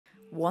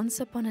Once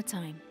upon a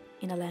time,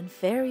 in a land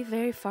very,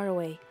 very far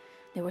away,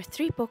 there were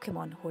 3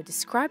 Pokemon who were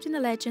described in the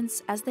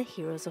legends as the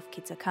heroes of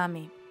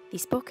Kitakami.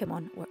 These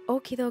Pokemon were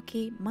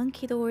Okidoki,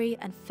 Munkidori,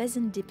 and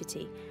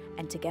Pheasantdipity,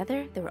 and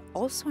together they were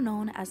also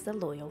known as the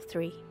Loyal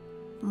 3.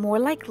 More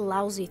like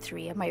Lousy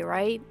 3, am I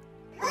right?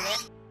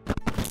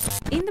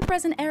 In the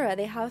present era,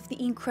 they have the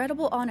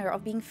incredible honor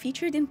of being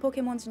featured in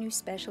Pokemon's new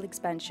special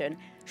expansion,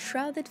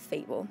 Shrouded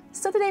Fable.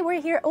 So today we're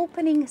here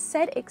opening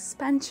said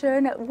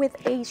expansion with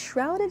a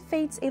Shrouded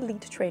Fates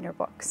Elite Trainer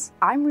box.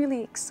 I'm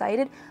really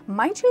excited.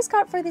 My choice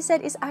card for this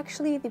set is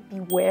actually the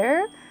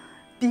Beware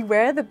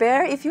the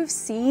Bear. If you've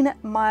seen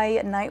my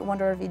Night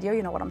Wanderer video,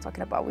 you know what I'm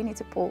talking about. We need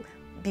to pull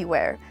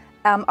Beware.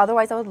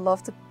 Otherwise, I would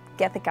love to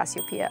get the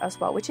Cassiopeia as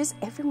well, which is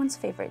everyone's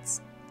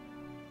favorites.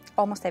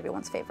 Almost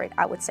everyone's favorite,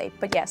 I would say,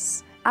 but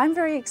yes. I'm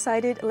very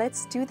excited.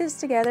 Let's do this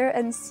together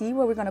and see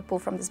what we're gonna pull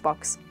from this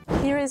box.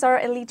 Here is our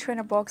Elite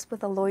Trainer box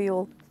with a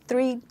Loyal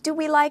 3. Do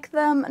we like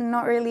them?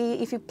 Not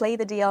really. If you play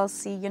the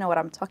DLC, you know what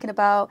I'm talking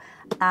about.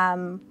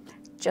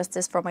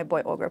 Justice for my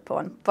boy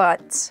Ogrepon.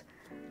 But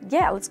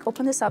yeah, let's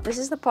open this up. This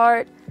is the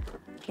part,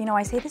 you know,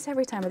 I say this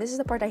every time, but this is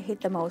the part I hate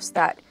the most,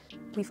 that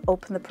we've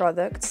opened the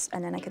products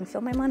and then I can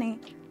feel my money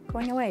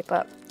going away.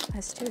 But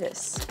let's do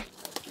this.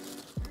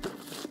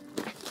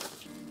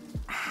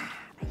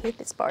 I hate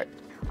this part.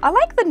 I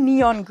like the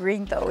neon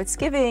green though. It's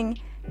giving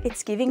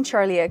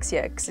Charlie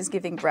XCX, it's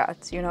giving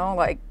Brat, you know?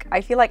 Like, I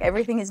feel like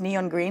everything is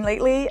neon green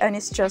lately and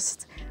it's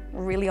just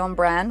really on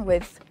brand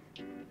with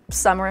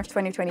summer of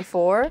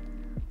 2024.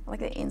 I like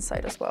the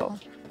inside as well.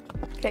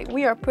 Okay,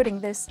 we are putting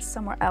this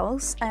somewhere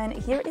else, and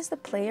here is the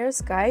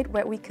player's guide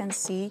where we can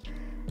see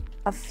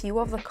a few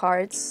of the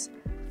cards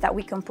that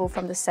we can pull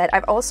from the set.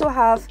 I've also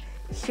have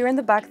here in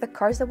the back the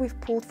cards that we've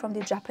pulled from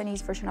the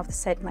Japanese version of the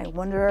set, Night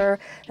Wanderer,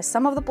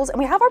 some of the pulls, and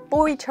we have our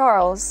boy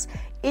Charles.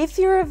 If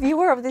you're a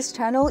viewer of this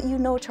channel, you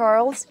know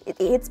Charles.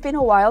 It's been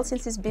a while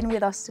since he's been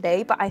with us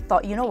today, but I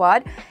thought, you know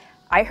what?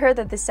 I heard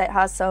that this set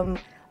has a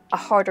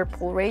harder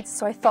pull rates,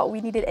 so I thought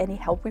we needed any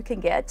help we can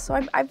get. So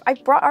I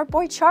brought our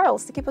boy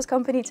Charles to keep us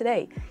company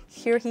today.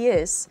 Here he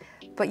is.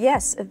 But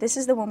yes, this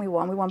is the one we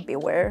want. We want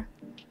Beware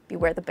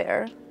the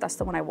Bear. That's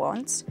the one I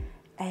want.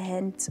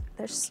 And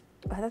there's,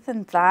 other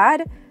than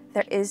that,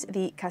 there is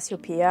the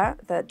Cassiopeia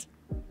that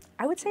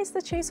I would say is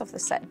the chase of the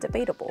set.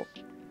 Debatable.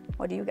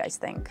 What do you guys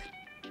think?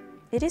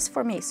 It is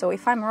for me, so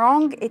if I'm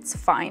wrong, it's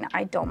fine.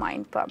 I don't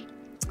mind, but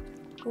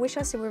we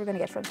shall see what we're gonna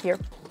get from here.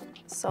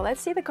 So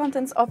let's see the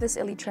contents of this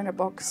Elite Trainer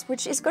box,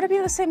 which is gonna be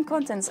the same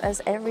contents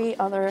as every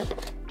other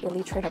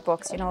Elite Trainer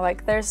box. You know,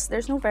 like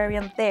there's no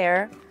variant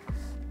there,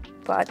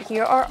 but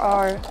here are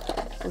our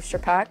booster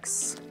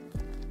packs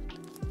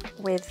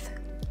with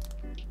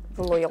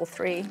the Loyal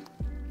 3.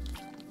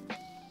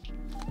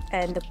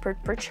 And the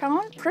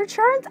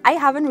Perchant? I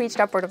haven't reached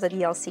that part of the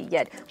DLC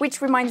yet,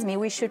 which reminds me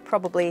we should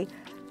probably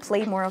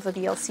play more of the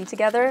DLC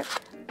together.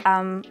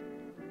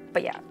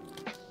 But yeah,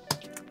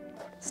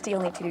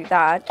 still need to do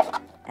that.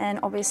 And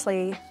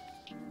obviously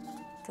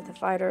the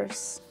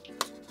dividers.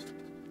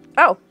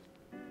 Oh,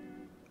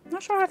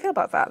 not sure how I feel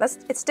about that.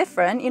 It's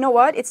different. You know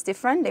what? It's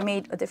different. They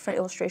made a different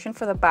illustration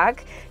for the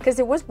back, because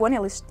there was one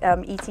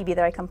ETB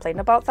that I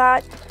complained about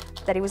that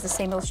it was the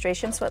same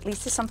illustration. So at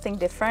least it's something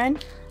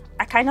different.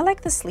 I kind of like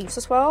the sleeves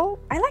as well.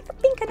 I like the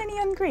pink and the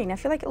neon green. I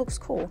feel like it looks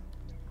cool.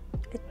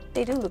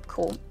 They do look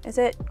cool. Is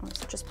it? Oh,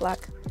 it's just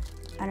black.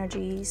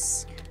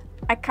 Energies.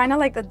 I kind of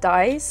like the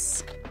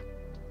dice.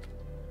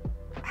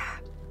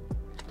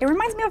 It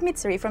reminds me of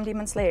Mitsuri from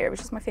Demon Slayer,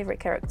 which is my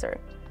favorite character.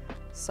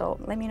 So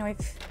let me know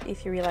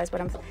if you realize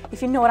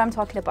if you know what I'm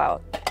talking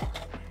about.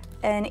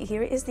 And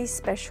here is the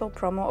special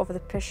promo of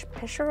the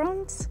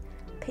Perchant.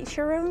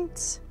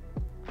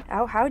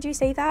 How do you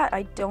say that?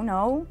 I don't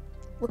know.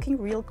 Looking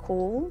real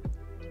cool.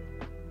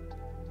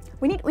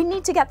 We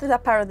need to get to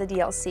that part of the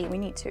DLC. We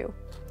need to.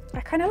 I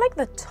kind of like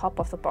the top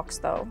of the box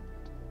though.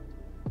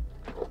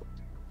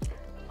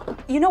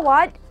 You know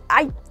what?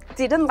 I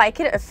didn't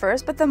like it at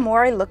first, but the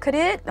more I look at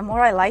it, the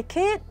more I like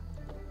it.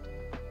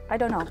 I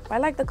don't know. I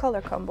like the color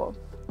combo.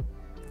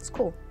 It's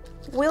cool.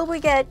 Will we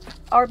get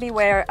our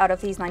Beware out of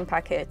these 9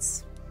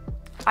 packets?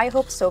 I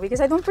hope so, because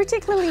I don't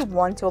particularly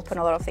want to open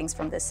a lot of things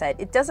from this set.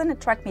 It doesn't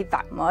attract me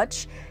that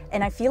much,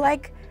 and I feel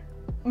like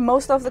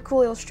most of the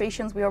cool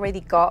illustrations we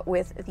already got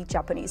with the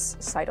Japanese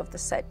side of the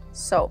set.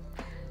 So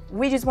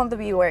we just want the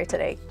Beware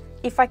today.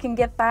 If I can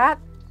get that,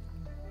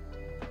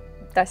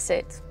 that's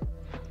it.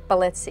 But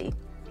let's see.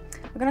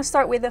 We're gonna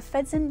start with the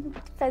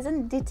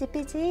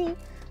Pheasantdipity.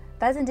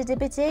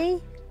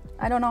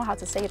 I don't know how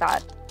to say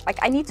that. Like,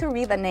 I need to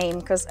read the name,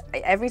 because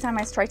every time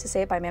I try to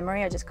say it by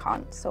memory, I just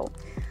can't. So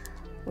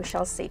we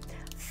shall see.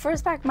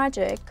 First pack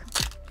magic.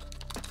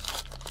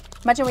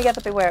 Imagine we get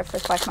the Beware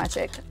first pack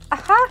magic.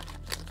 Aha!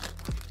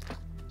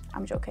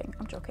 I'm joking.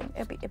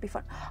 It'd be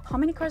fun. How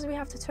many cards do we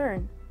have to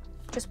turn?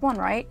 Just one,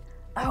 right?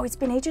 Oh, it's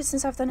been ages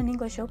since I've done an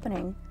English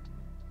opening.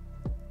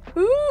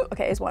 Ooh,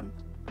 okay, it's one.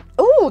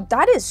 Ooh,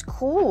 that is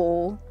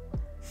cool.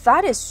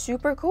 That is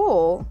super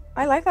cool.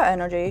 I like that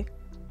energy.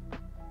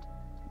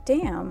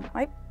 Damn,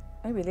 I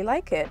really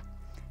like it.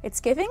 It's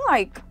giving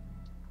like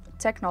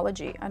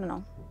technology. I don't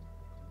know.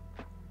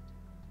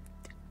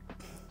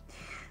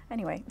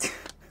 Anyway.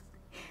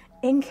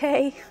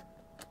 Inkay,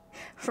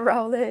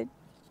 Rowlet,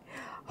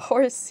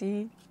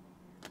 Horsey,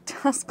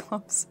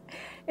 Dusclops.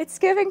 It's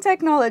giving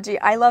technology.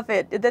 I love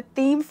it. The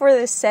theme for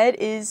this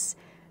set is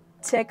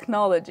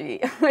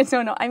technology. I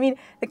don't know. I mean,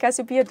 the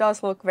Cassiopeia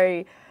does look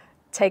very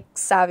tech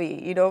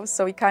savvy, you know,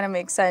 so it kind of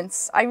makes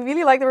sense. I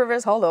really like the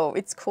reverse holo.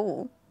 It's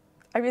cool.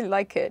 I really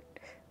like it.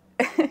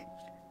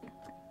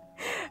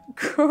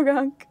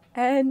 Krogunk,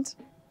 and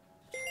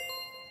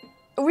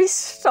we're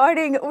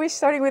starting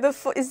with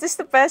a is this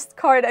the best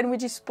card and we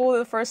just pull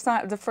the first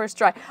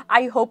try?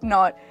 I hope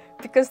not,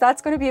 because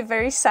that's going to be a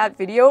very sad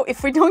video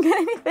if we don't get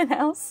anything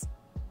else.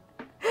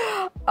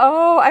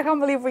 Oh, I can't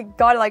believe we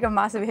got like a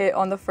massive hit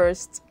on the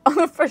first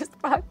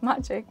pack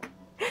magic.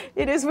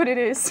 It is what it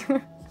is.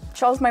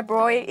 Charles, my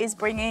boy, is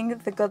bringing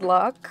the good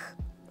luck.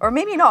 Or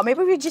maybe not.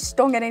 Maybe we just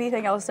don't get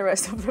anything else the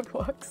rest of the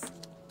box.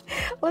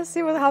 Let's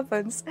see what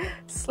happens.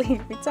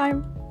 Sleepy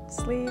time.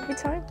 Sleepy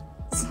time.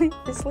 Sleepy.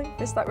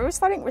 We're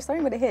starting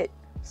with a hit.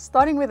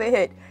 Starting with a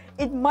hit.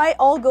 It might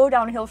all go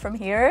downhill from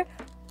here,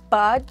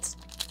 but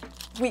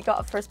we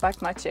got first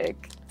pack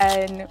magic,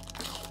 and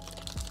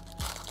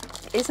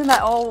isn't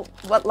that all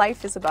what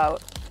life is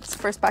about? It's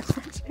first pack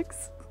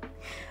magics.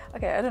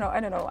 Okay, I don't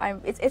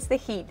know. It's the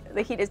heat.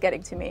 The heat is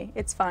getting to me.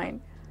 It's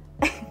fine.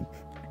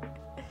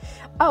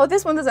 Oh,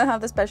 this one doesn't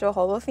have the special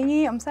holo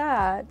thingy. I'm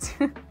sad.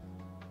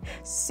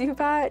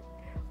 Subat,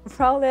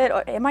 Rowlet,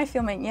 or am I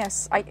filming?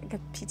 Yes, I get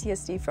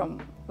PTSD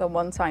from the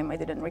one time I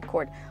didn't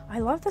record. I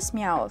love this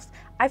Meowth.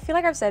 I feel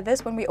like I've said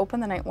this when we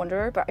opened the Night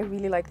Wanderer, but I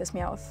really like this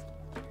Meowth.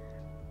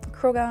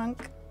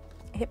 Krogunk,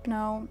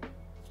 Hypno,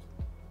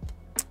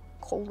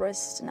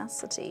 Colress,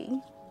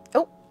 Tenacity.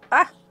 Oh,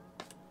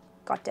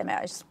 god damn it,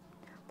 I just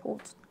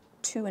pulled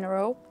 2 in a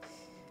row.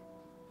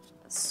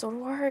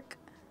 Zoroark,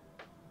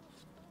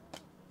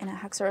 and a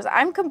Haxorus.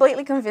 I'm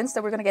completely convinced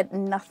that we're gonna get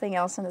nothing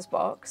else in this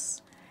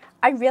box.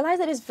 I realize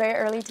it is very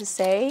early to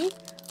say,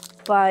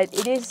 but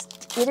it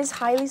is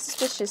highly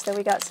suspicious that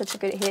we got such a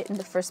good hit in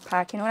the first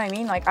pack. You know what I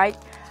mean? Like, I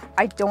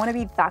don't want to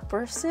be that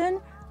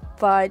person,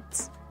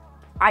 but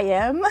I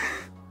am.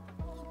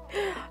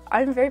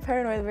 I'm very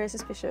paranoid, very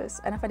suspicious,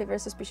 and if I did very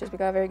suspicious, we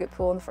got a very good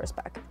pull in the first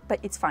pack. But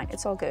it's fine.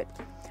 It's all good.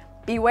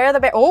 Beware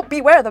the bear. Oh,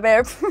 beware the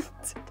bear.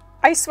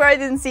 I swear I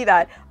didn't see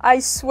that. I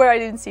swear I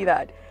didn't see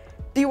that.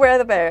 Beware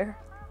the bear.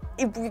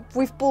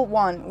 We've pulled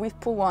one. We've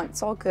pulled one.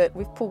 It's all good.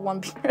 We've pulled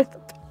one. Beware the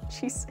bear.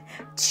 Jeez.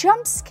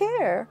 Jump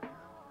scare.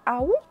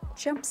 Ow.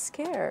 Jump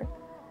scare.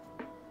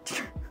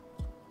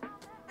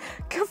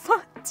 Come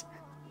on.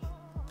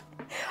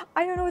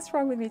 I don't know what's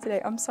wrong with me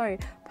today. I'm sorry.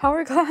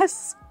 Power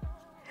Glass.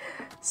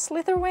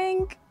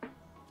 Slitherwing.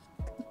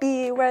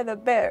 Beware the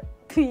bear.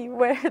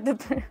 Beware the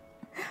bear.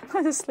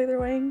 The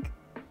Slitherwing.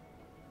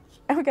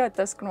 And we got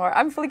Dusknoir.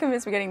 I'm fully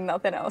convinced we're getting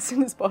nothing else in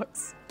this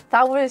box.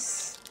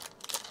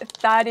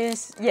 That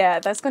is, yeah,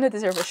 that's gonna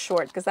deserve a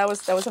short, because that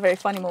was a very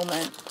funny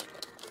moment.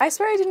 I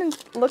swear I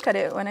didn't look at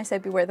it when I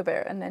said beware the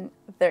bear, and then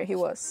there he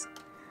was.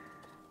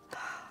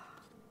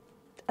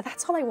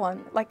 That's all I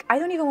want. Like, I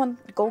don't even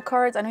want gold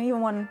cards, I don't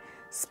even want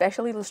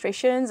special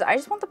illustrations, I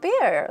just want the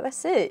bear,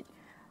 that's it.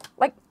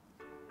 Like,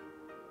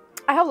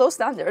 I have low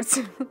standards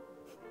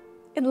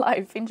in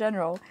life, in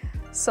general.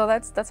 So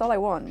that's all I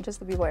want, just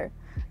the beware.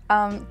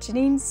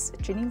 Janine's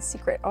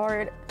Secret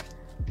Art,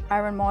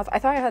 Iron Moth. I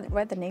thought I had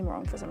read the name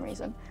wrong for some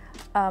reason.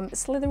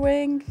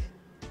 Slitherwing,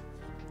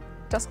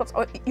 Dusclops.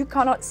 Oh, you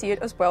cannot see it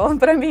as well,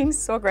 but I'm being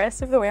so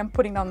aggressive the way I'm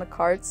putting down the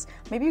cards.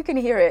 Maybe you can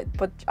hear it,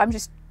 but I'm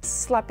just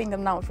slapping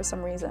them down for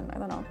some reason. I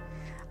don't know.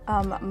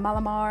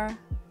 Malamar,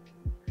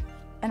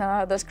 and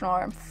another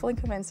Dusknoir. I'm fully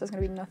convinced there's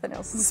gonna be nothing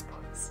else in this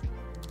box.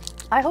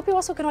 I hope you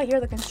also cannot hear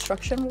the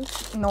construction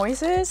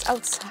noises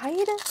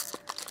outside.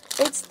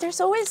 There's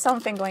always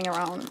something going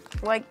around.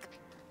 Like,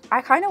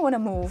 I kind of want to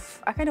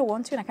move. I kind of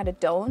want to, and I kind of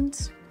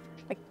don't.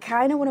 I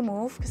kind of want to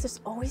move because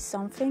there's always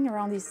something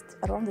around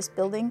this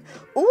building.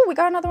 Oh, we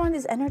got another one of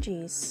these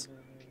energies.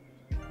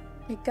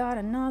 We got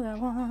another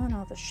one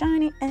of the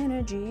shiny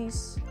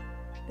energies.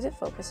 Is it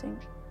focusing?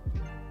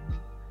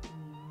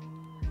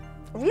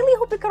 Really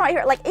hope you cannot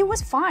hear it. Like, it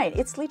was fine.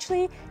 It's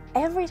literally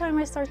every time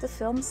I start to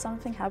film,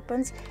 something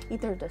happens.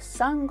 Either the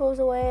sun goes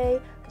away,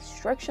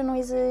 construction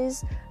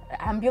noises,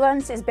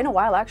 ambulance. It's been a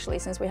while actually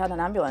since we had an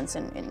ambulance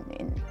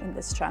in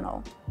this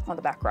channel on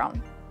the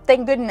background.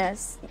 Thank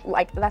goodness.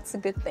 Like, that's a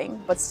good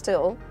thing, but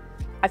still,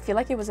 I feel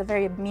like it was a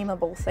very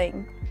memeable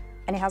thing,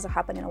 and it hasn't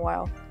happened in a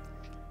while.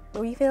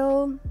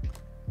 Louisville,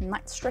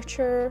 Night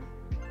Stretcher.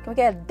 Can we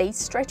get a Day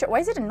Stretcher? Why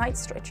is it a Night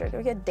Stretcher? Can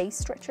we get a Day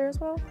Stretcher as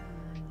well?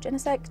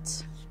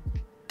 Genesect.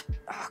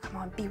 Oh, come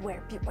on,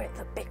 beware the bear,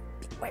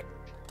 beware.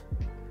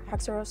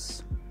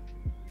 Haxorus.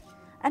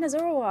 And a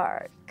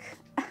Zoroark.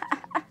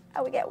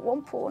 We get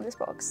one pull in this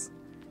box.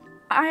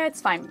 It's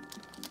fine.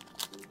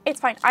 It's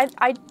fine.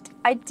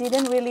 I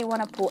didn't really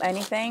want to pull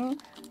anything.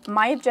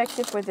 My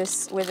objective with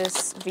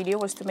this video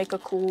was to make a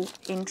cool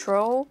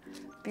intro,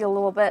 be a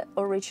little bit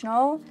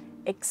original,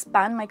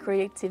 expand my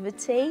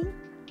creativity.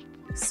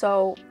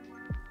 So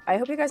I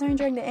hope you guys are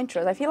enjoying the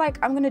intros. I feel like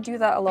I'm gonna do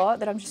that a lot,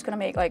 that I'm just gonna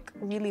make like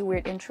really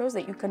weird intros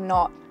that you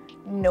cannot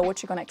know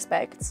what you're gonna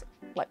expect.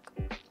 Like,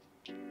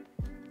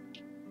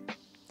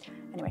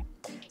 anyway,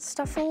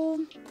 Stuffle,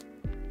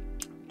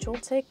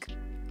 Joltik.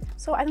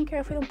 So I don't care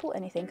if we don't pull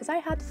anything, because I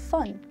had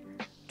fun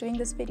doing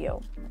this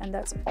video, and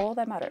that's all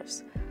that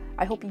matters.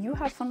 I hope you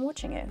had fun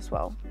watching it as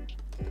well.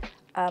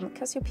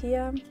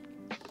 Cassiopeia,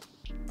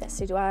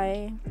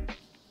 Decidueye,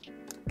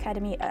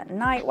 Academy at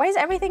night. Why is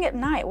everything at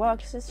night? Well,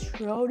 because it's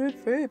Shrouded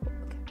Fable.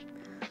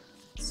 Okay.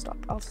 Stop,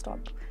 I'll stop.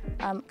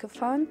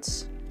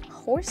 Cufant,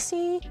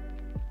 Horsey.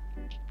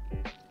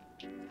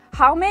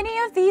 How many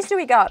of these do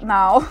we got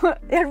now?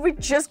 Are we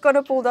just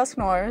gonna pull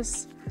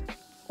Dusknoirs?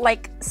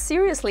 Like,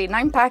 seriously,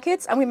 9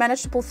 packets and we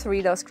managed to pull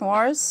 3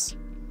 Dusknoirs.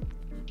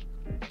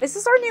 This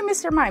is our new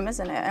Mr. Mime,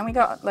 isn't it? And we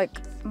got like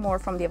more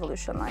from the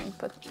evolution line,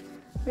 but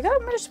we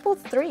got managed to pull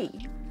 3.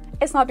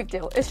 It's not a big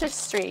deal, it's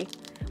just 3,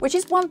 which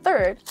is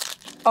 1/3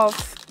 of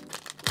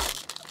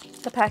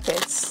the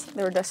packets.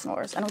 They were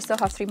Dusknoirs, and we still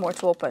have 3 more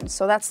to open.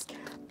 So that's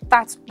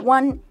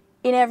 1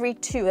 in every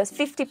 2. That's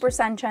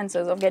 50%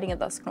 chances of getting a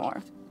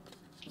Dusknoir.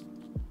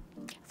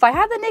 If I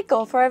had a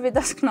nickel for every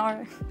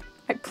Dusknoir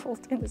I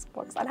pulled in this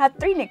box, I'd had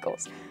 3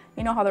 nickels.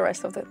 You know how the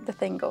rest of the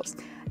thing goes.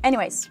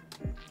 Anyways,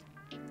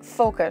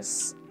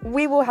 focus.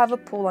 We will have a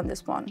pull on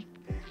this one.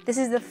 This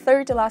is the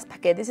 3rd to last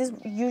packet. This is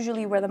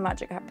usually where the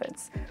magic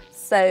happens.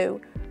 So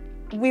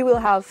we will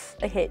have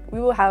a hit. We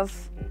will have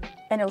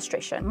an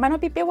illustration. Might not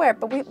be Beware,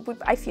 but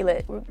I feel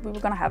it. We were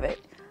gonna have it.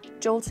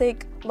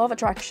 Joltik, Law of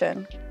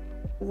Attraction.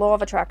 Law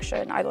of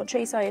Attraction. I don't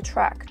chase, I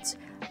attract.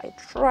 I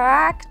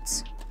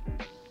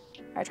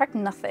attract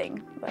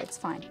nothing, but it's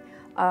fine.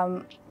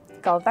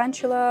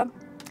 Galvantula,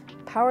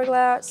 Power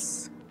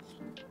Glass.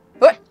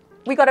 What?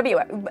 We gotta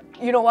Beware.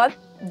 You know what?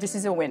 This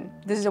is a win.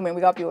 This is a win.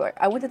 We got Beware.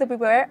 I wanted the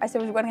Beware. I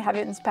said we were gonna have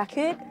it in this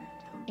packet.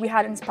 We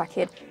had it in this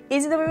packet.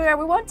 Is it the Beware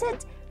we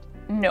wanted?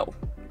 No.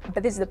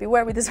 But this is the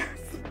Beware we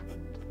deserve.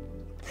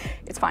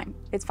 It's fine.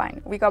 It's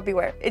fine. We got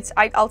Beware.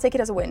 I'll take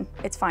it as a win.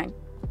 It's fine.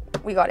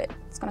 We got it.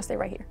 It's gonna stay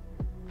right here.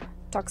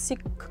 Toxic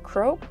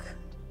Croak.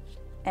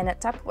 And a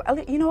tap.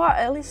 You know what?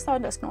 At least it's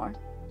not a Dusknoir.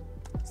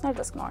 It's not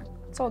a Dusknoir.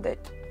 It's all good.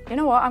 You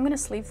know what? I'm gonna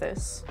sleeve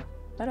this.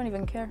 I don't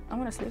even care. I'm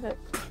gonna sleeve it.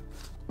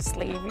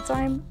 Sleevey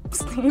time.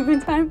 Sleevey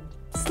time.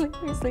 Sleevey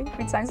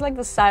time. It's like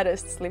the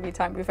saddest sleevey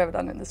time we've ever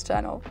done in this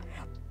channel.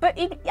 But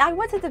I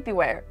wanted to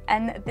Beware,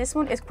 and this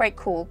one is quite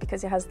cool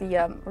because it has the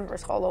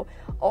reverse holo.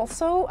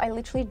 Also, I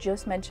literally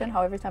just mentioned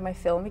how every time I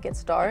film it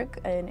gets dark,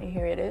 and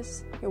here it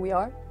is. Here we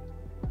are.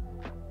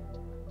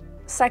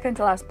 2nd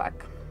to last pack.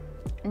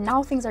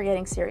 Now things are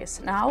getting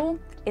serious. Now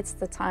it's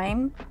the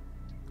time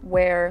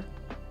where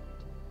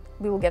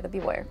we will get the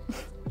Beware.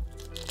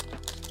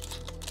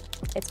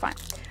 It's fine.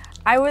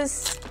 I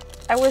was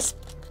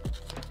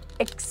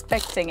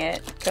expecting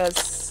it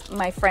because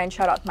my friend,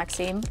 shout out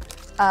Maxime,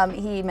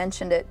 he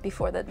mentioned it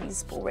before that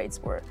these pull rates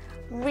were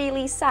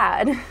really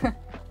sad. And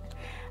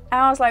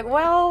I was like,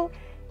 well,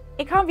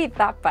 it can't be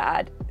that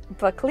bad,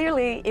 but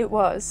clearly it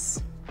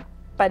was,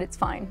 but it's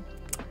fine.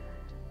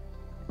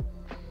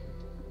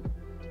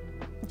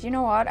 Do you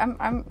know what?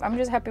 I'm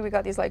just happy we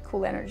got these like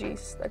cool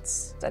energies.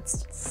 That's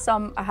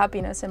some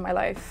happiness in my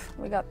life.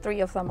 We got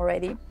 3 of them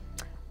already.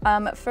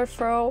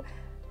 Furfro.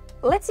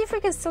 Let's see if we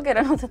can still get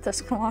another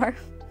Dusknoir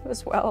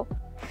as well,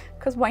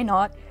 because why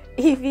not?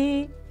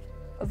 Eevee,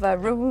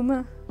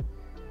 Varoom.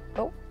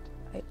 Oh,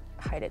 I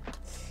hide it.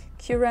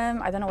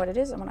 Curem. I don't know what it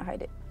is. I'm gonna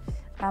hide it.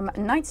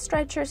 Night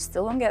Stretcher.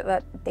 Still don't get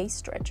that Day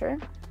Stretcher.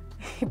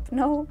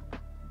 Hypno.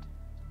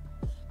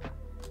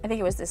 I think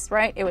it was this,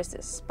 right? It was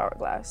this. Power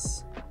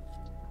Glass.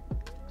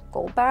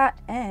 Golbat,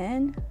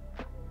 and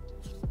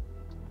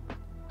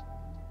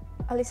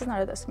at least it's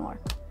not a Dusknoir.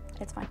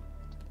 It's fine.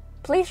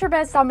 Place your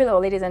bets down below,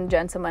 ladies and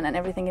gentlemen, and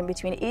everything in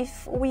between,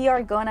 if we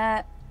are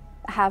gonna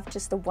have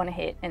just the 1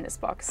 hit in this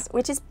box,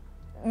 which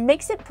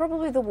makes it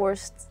probably the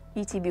worst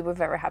ETB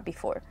we've ever had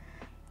before.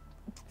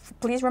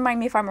 Please remind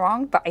me if I'm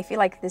wrong, but I feel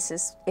like this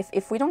is,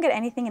 if we don't get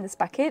anything in this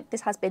packet,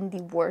 this has been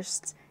the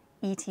worst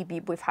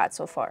ETB we've had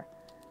so far.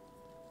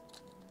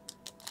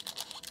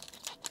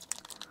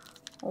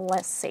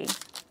 Let's see.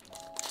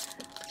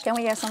 Can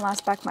we get some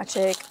last pack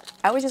magic?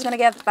 I was just gonna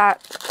get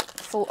that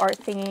full art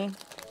thingy.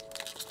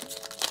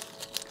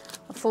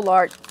 A full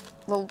art,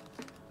 little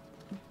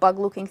bug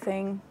looking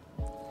thing.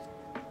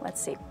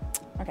 Let's see.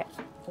 Okay,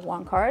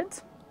 1 card.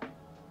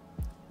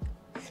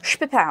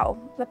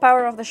 Shpipow, the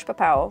power of the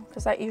Shpipow,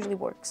 because that usually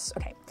works.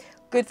 Okay,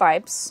 good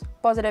vibes,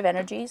 positive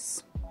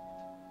energies.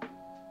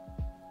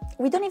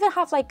 We don't even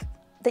have like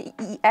the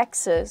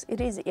EXs.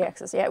 It is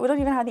EXs, yeah. We don't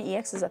even have the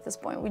EXs at this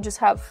point. We just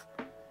have.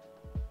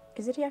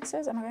 Is it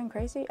EXs? Am I going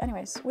crazy?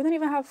 Anyways, we don't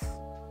even have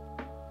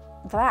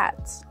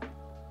that.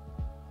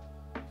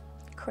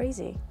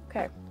 Crazy.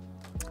 Okay.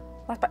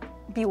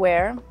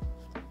 Beware.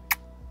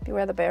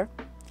 Beware the bear.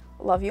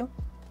 Love you.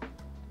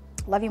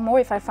 Love you more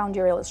if I found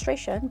your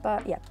illustration,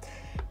 but yeah.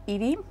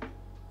 Eevee.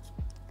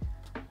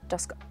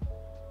 Dusk.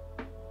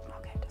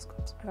 Okay, Dusk.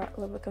 I got a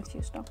little bit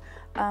confused now.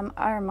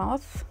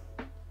 Ironmouth.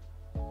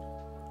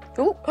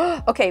 Ooh,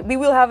 okay, we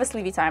will have a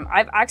sleevey time.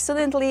 I've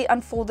accidentally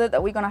unfolded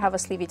that we're gonna have a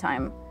sleevey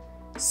time.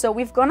 So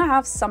we're gonna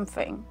have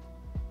something.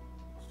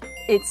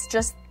 It's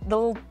just the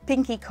little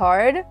pinky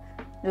card.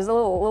 There's a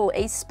little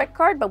ace spec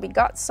card, but we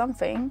got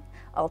something.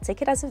 I'll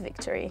take it as a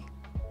victory.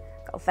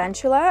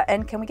 Galvantula,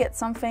 and can we get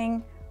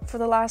something for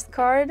the last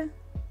card?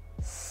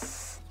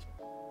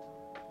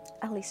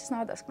 At least it's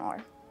not a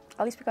Dusknoir.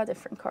 At least we got a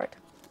different card.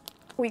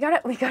 We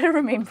gotta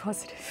remain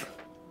positive.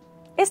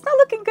 It's not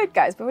looking good,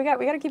 guys, but we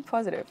gotta keep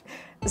positive.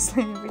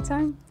 Sleepy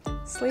time,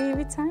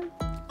 sleepy time,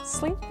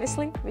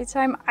 sleepy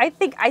time. I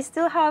think I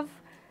still have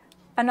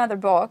another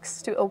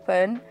box to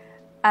open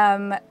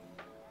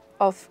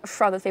of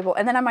Shrouded Fable,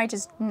 and then I might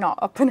just not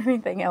open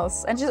anything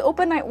else and just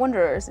open Night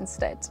Wanderers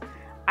instead.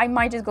 I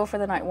might just go for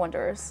the Night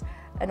Wanderers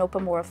and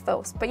open more of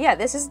those. But yeah,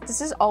 this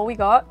is all we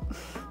got.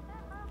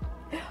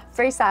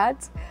 Very sad,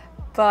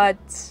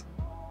 but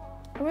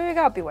we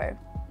gotta beware.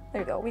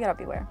 There you go, we gotta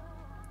beware.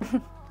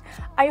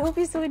 I hope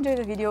you still enjoyed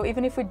the video,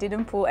 even if we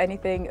didn't pull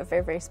anything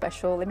very, very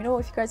special. Let me know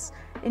if you guys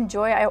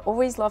enjoy. I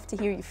always love to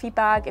hear your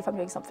feedback, if I'm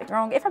doing something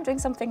wrong, if I'm doing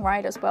something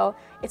right as well.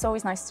 It's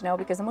always nice to know,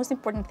 because the most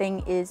important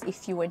thing is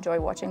if you enjoy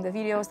watching the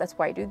videos. That's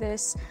why I do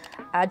this.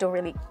 I don't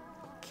really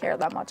care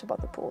that much about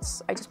the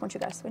pulls. I just want you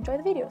guys to enjoy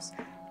the videos.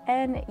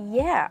 And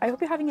yeah, I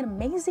hope you're having an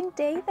amazing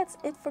day. That's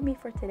it for me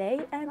for today,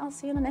 and I'll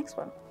see you in the next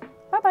one.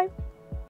 Bye bye.